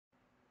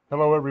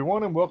Hello,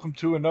 everyone, and welcome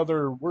to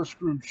another We're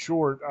Screwed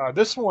short.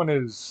 This one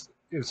is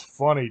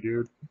funny,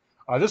 dude.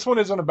 This one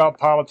isn't about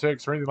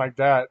politics or anything like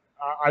that.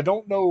 I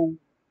don't know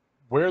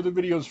where the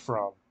video's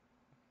from.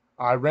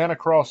 I ran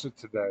across it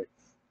today,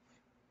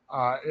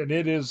 and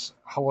it is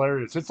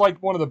hilarious. It's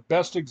like one of the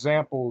best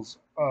examples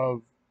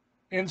of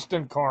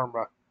instant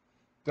karma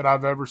that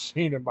I've ever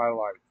seen in my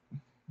life.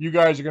 You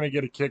guys are going to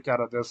get a kick out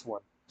of this one.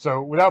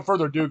 So, without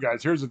further ado,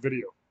 guys, here's the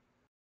video.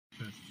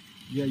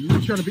 Yeah, you were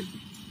trying to be.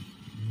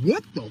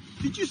 What the?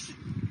 Did you see?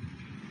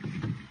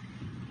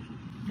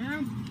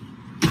 Ma'am?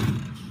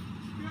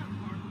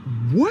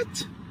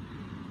 What?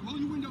 Roll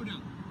your window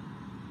down.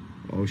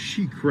 Oh,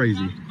 she crazy.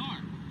 Get out of the car.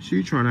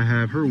 She trying to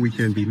have her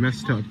weekend be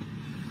messed up.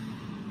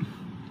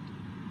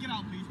 Get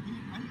out, please.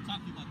 I need to talk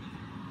to you about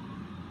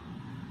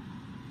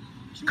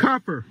this.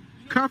 Cuff her.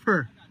 Cuff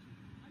her.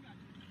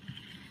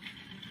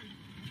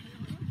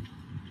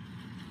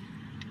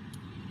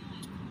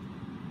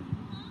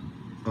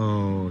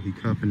 Oh, he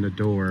cuffing the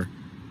door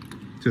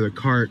to the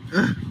cart.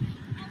 Ugh.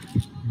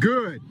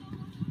 Good.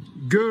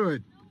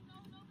 Good.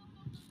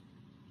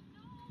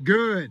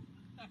 Good.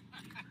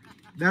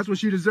 That's what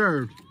she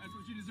deserved. That's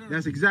what you deserve.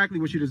 That's exactly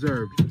what she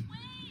deserved.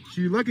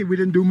 She lucky we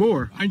didn't do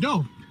more. I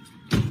know.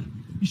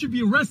 You should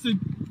be arrested.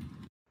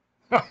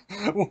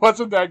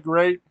 Wasn't that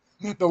great?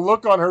 The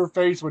look on her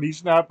face when he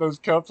snapped those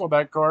cuffs on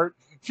that cart.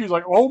 She's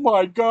like, oh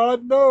my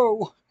God,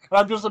 no. And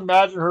I'm just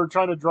imagining her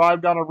trying to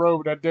drive down the road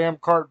with that damn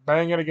cart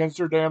banging against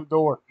her damn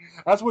door.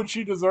 That's what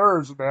she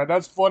deserves, man.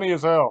 That's funny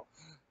as hell.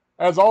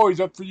 As always,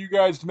 up for you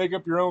guys to make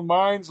up your own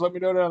minds. Let me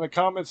know down in the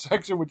comment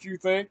section what you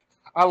think.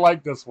 I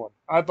like this one.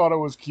 I thought it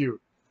was cute.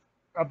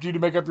 Up to you to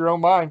make up your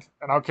own mind,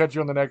 and I'll catch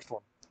you on the next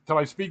one. Until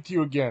I speak to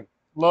you again,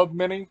 love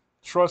many,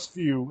 trust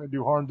few, and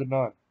do harm to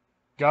none.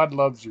 God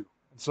loves you,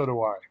 and so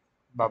do I.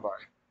 Bye-bye.